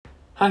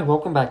Hi,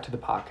 welcome back to the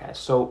podcast.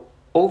 So,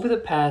 over the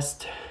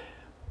past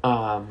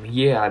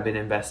year, I've been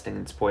investing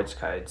in sports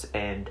cards,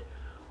 and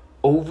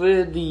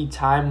over the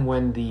time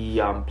when the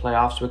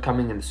playoffs were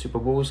coming and the Super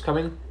Bowl was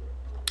coming,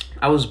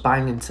 I was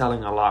buying and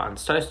selling a lot on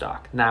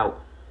StarStock. Now,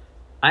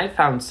 I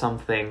found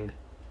something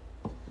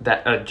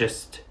that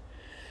just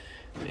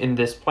in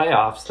this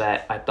playoffs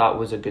that I thought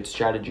was a good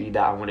strategy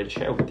that I wanted to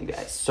share with you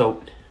guys.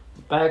 So,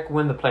 back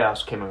when the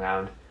playoffs came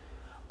around,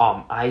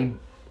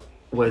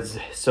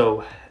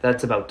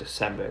 that's about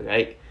December,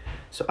 right?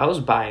 So I was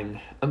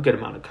buying a good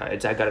amount of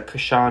cards. I got a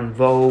Krishan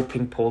Vo,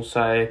 Pink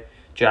Pulsar,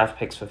 draft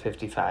picks for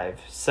 55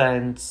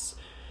 cents.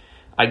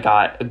 I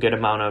got a good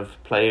amount of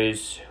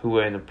players who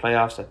were in the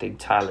playoffs. I think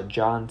Tyler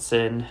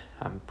Johnson,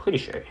 I'm pretty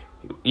sure.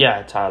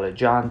 Yeah, Tyler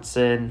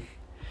Johnson,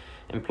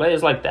 and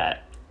players like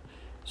that.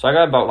 So I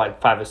got about like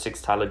 5 or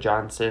 6 Tyler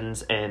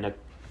Johnsons and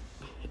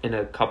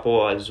a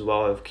couple as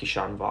well of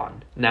Keyshawn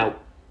Vaughn. Now,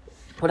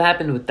 what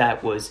happened with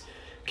that was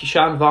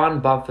Keyshawn Vaughn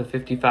bought for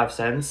 55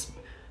 cents,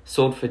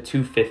 sold for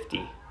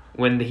 $2.50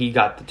 when he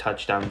got the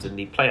touchdowns in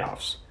the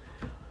playoffs.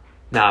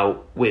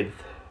 Now, with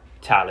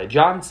Tyler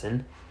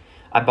Johnson,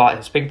 I bought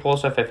his Pink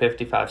Pulsar for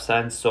 55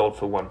 cents, sold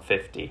for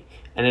 $1.50.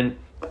 And then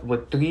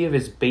with 3 of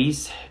his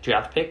base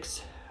draft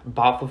picks,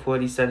 bought for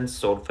 40 cents,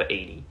 sold for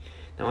 $80.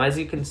 Now, as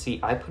you can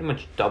see, I pretty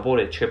much doubled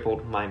or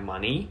tripled my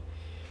money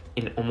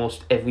in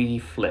almost every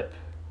flip.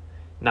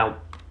 Now,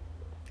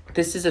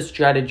 this is a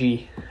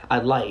strategy I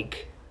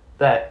like,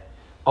 that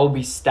I'll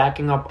be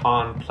stacking up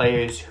on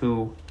players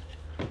who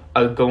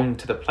are going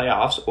to the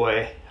playoffs,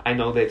 or I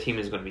know their team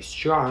is going to be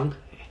strong,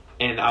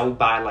 and I will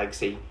buy like,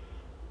 say,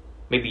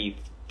 maybe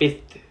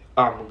 5th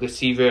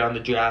receiver on the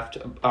draft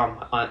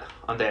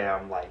on their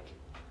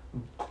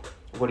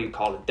what do you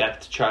call it,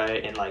 depth chart,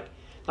 and like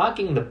not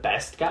getting the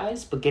best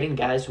guys, but getting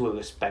guys who are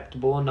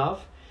respectable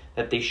enough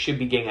that they should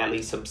be getting at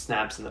least some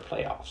snaps in the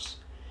playoffs.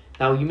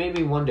 Now, you may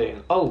be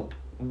wondering,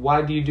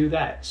 why do you do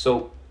that?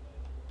 So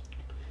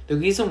the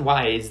reason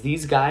why is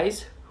these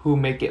guys who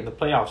make it in the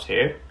playoffs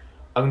here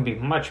are going to be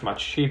much,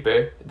 much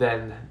cheaper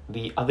than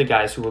the other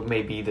guys who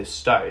may be the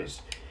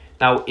stars.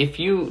 Now, if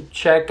you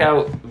check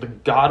out the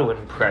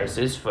Godwin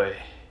prices for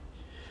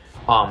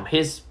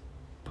his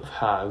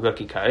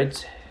rookie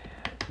cards,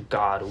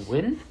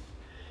 Godwin,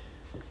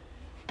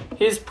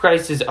 his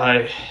prices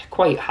are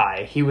quite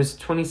high. He was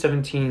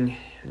 2017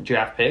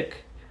 draft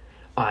pick.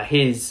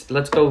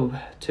 Let's go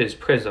to his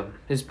Prism.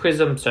 His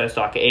Prism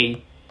StarStock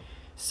A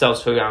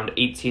sells for around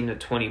 $18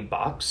 to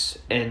 $20,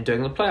 and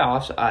during the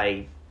playoffs,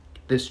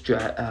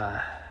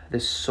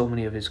 there's so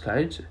many of his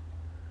cards.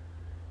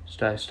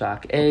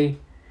 StarStock A,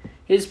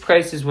 his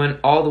prices went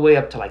all the way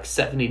up to like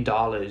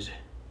 $70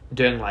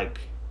 during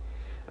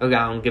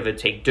around, give or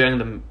take, during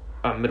the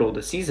middle of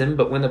the season.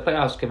 But when the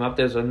playoffs came up,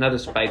 there's another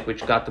spike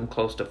which got them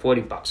close to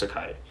 $40 a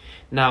card.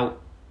 Now,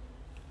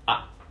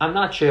 I'm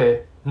not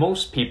sure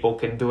most people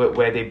can do it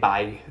where they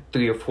buy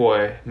 3 or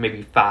 4,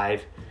 maybe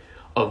 5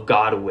 of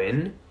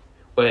Godwin,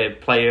 or a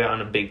player on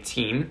a big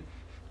team,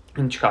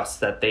 and trust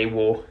that they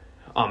will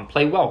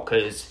play well,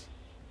 because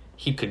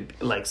he could,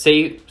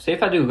 say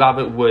if I do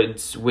Robert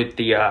Woods with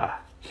the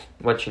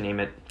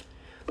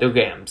the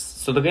Rams.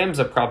 So the Rams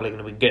are probably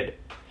going to be good.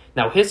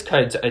 Now, his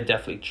cards are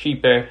definitely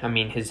cheaper. I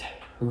mean, his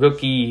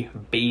rookie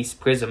base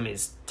Prism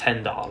is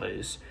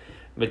 $10.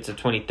 It's a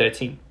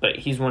 2013, but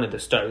he's one of the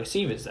star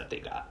receivers that they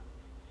got.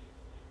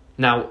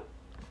 Now,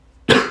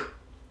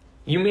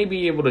 you may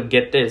be able to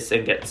get this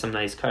and get some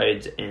nice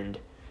cards and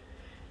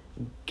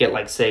get,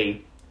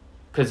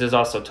 because there's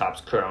also Topps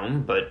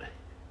Chrome, but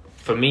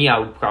for me, I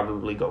would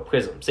probably go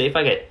Prism. Say if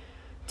I get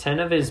 10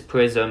 of his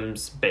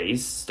Prisms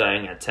base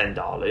starting at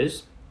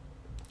 $10,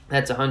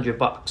 that's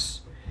 $100.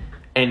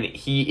 And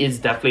he is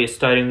definitely a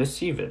starting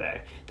receiver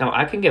there. Now,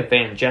 I can get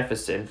Van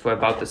Jefferson for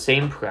about the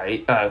same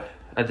price,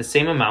 the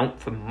same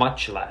amount for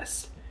much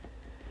less.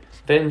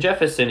 Van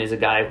Jefferson is a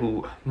guy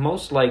who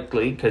most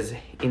likely, because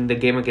in the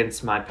game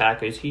against my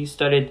Packers, he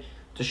started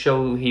to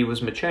show he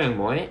was maturing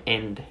more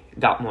and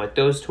got more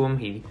throws to him.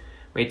 He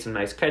made some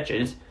nice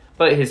catches,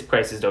 but his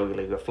prices don't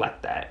really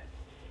reflect that.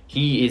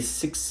 He is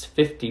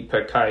 $6.50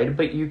 per card,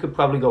 but you could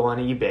probably go on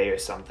eBay or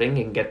something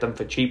and get them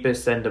for cheaper,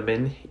 send them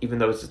in, even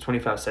though it's a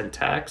 25-cent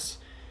tax.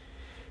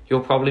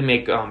 You'll probably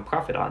make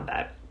profit on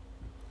that.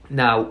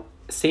 Now,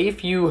 say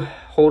if you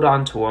hold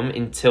on to him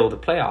until the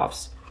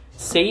playoffs,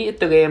 say if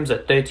the Rams are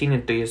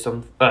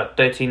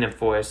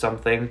 13-4 or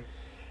something,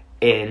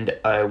 and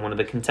are one of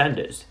the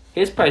contenders,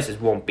 his prices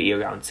won't be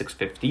around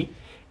 $6.50.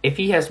 If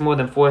he has more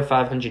than 400 or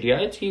 500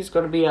 yards, he's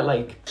going to be at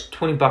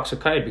 $20 a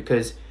card,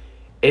 because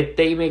if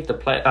they make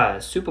the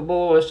Super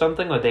Bowl or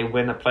something, or they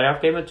win a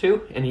playoff game or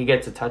 2, and he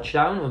gets a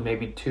touchdown, or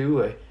maybe 2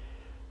 or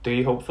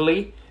 3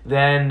 hopefully,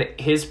 then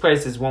his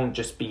prices won't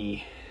just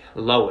be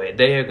lower.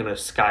 They are going to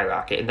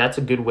skyrocket, and that's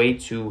a good way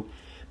to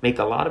make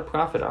a lot of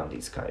profit on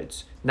these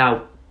cards.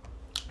 Now,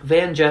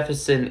 Van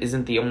Jefferson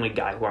isn't the only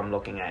guy who I'm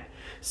looking at.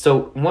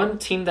 So one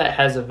team that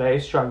has a very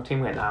strong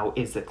team right now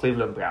is the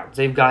Cleveland Browns.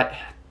 They've got, I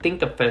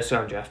think, a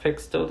first-round draft pick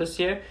still this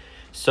year.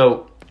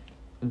 So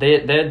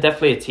they're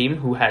definitely a team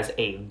who has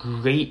a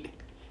great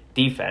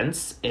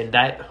defense, and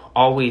that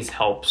always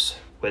helps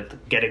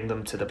with getting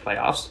them to the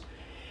playoffs.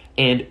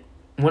 And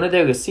one of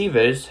their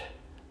receivers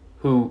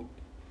who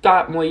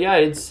got more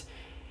yards,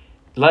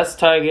 less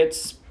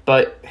targets,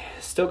 but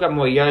still got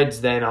more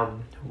yards than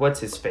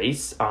what's his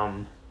face?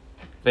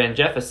 Van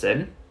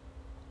Jefferson,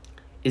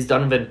 is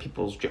Donovan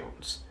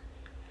Peoples-Jones.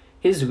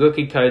 His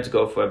rookie cards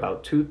go for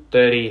about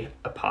 $230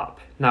 a pop.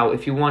 Now,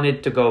 if you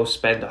wanted to go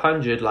spend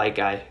 $100 like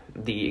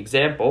the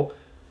example,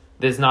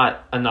 there's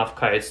not enough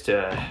cards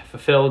to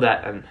fulfill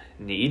that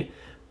need,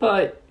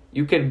 but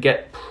you could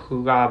get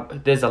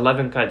there's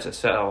 11 cards to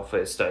sell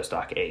for Star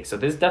Stock A, so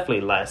there's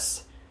definitely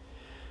less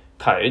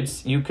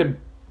cards. You could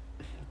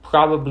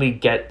probably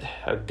get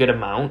a good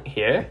amount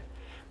here,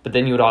 but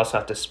then you would also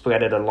have to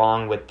spread it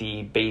along with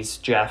the base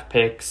draft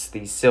picks,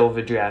 the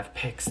silver draft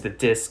picks, the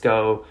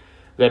disco,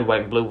 red,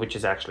 white, and blue, which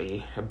is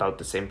actually about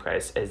the same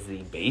price as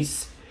the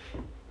base.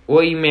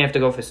 Or you may have to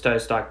go for Star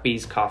Stock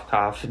B's, cough,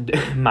 cough,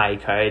 my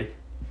card.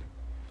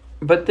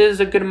 But there's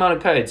a good amount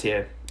of cards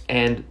here,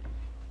 and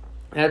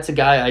that's a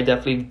guy I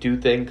definitely do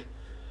think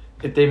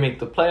if they make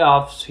the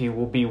playoffs, he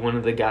will be one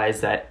of the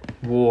guys that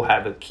will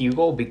have a key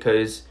role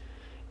because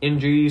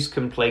injuries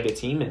can plague a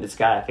team, and this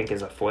guy I think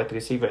is a fourth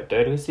receiver, a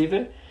third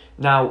receiver.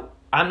 Now,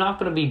 I'm not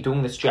going to be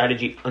doing this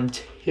strategy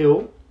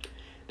until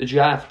the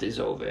draft is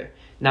over.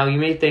 Now, you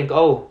may think,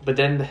 oh, but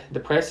then the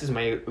prices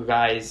may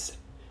rise.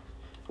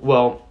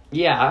 Well,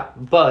 yeah,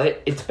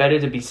 but it's better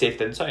to be safe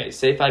than sorry.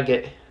 Say if I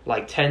get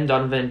like 10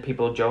 Donovan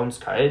Peoples-Jones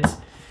cards,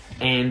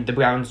 and the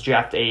Browns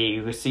draft a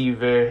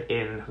receiver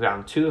in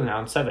round 2 and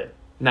round 7.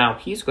 Now,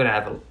 he's going to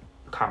have a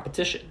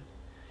competition.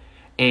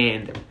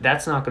 And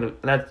that's not going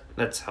to,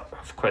 that's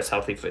of course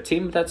healthy for a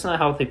team, but that's not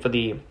healthy for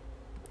the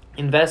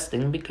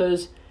investing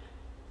because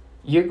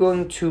you're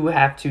going to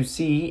have to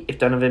see if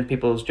Donovan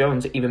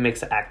Peoples-Jones even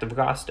makes the active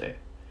roster.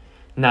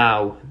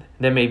 Now,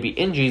 there may be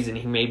injuries and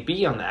he may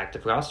be on the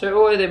active roster,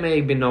 or there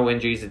may be no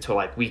injuries until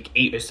like week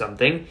 8 or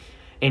something,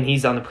 and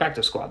he's on the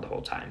practice squad the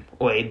whole time.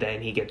 Or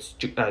then he gets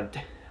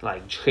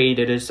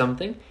traded or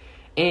something,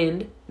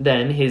 and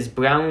then his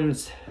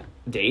Browns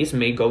days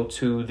may go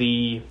to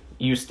the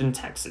Houston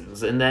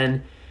Texans, and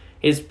then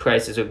his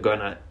prices are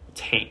gonna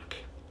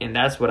tank, and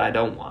that's what I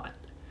don't want.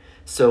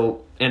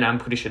 So, and I'm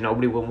pretty sure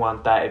nobody will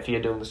want that if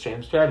you're doing the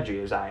same strategy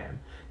as I am.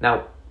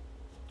 Now,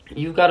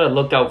 you've got to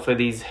look out for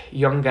these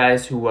young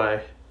guys who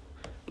are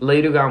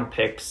later round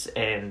picks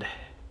and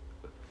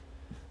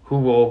who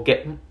will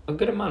get a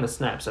good amount of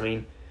snaps. I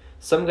mean,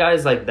 some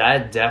guys like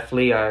that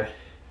definitely are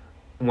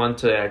one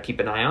to keep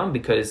an eye on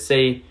because,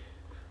 say,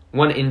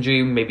 one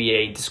injury, maybe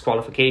a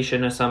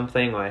disqualification or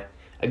something, or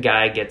a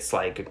guy gets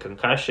like a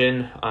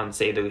concussion on,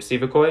 say, the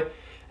receiver core,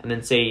 and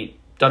then, say,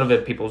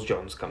 Donovan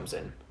Peoples-Jones comes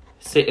in.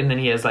 And then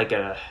he has like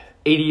a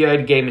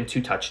 80-yard game and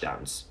 2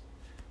 touchdowns.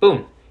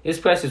 Boom. His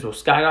prices will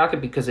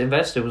skyrocket because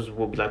investors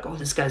will be like, oh,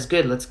 this guy's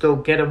good. Let's go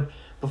get him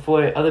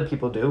before other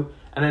people do.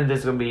 And then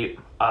there's going to be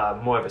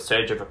more of a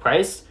surge of a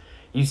price.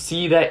 You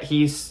see that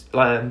he's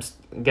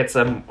gets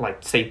like,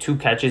 say, 2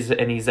 catches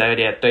and he's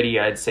already at 30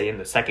 yards, say, in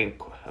the second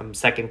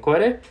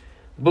quarter.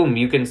 Boom,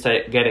 you can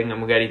start getting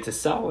them ready to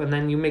sell, and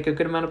then you make a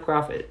good amount of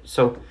profit.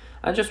 So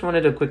I just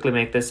wanted to quickly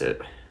make this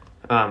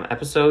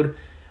episode.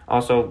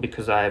 Also,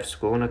 because I have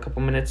school in a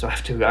couple minutes, so I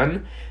have to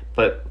run.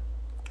 But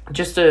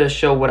just to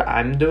show what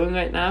I'm doing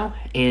right now.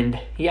 And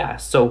yeah,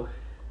 so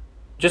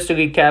just to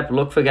recap,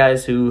 look for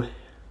guys who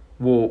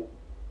will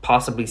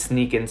possibly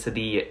sneak into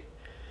the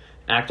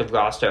active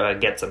roster or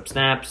get some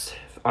snaps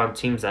on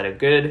teams that are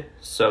good.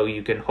 So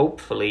you can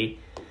hopefully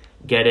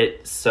get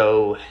it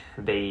so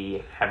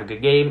they have a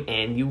good game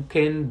and you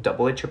can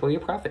double or triple your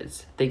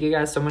profits. Thank you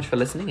guys so much for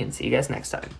listening and see you guys next time.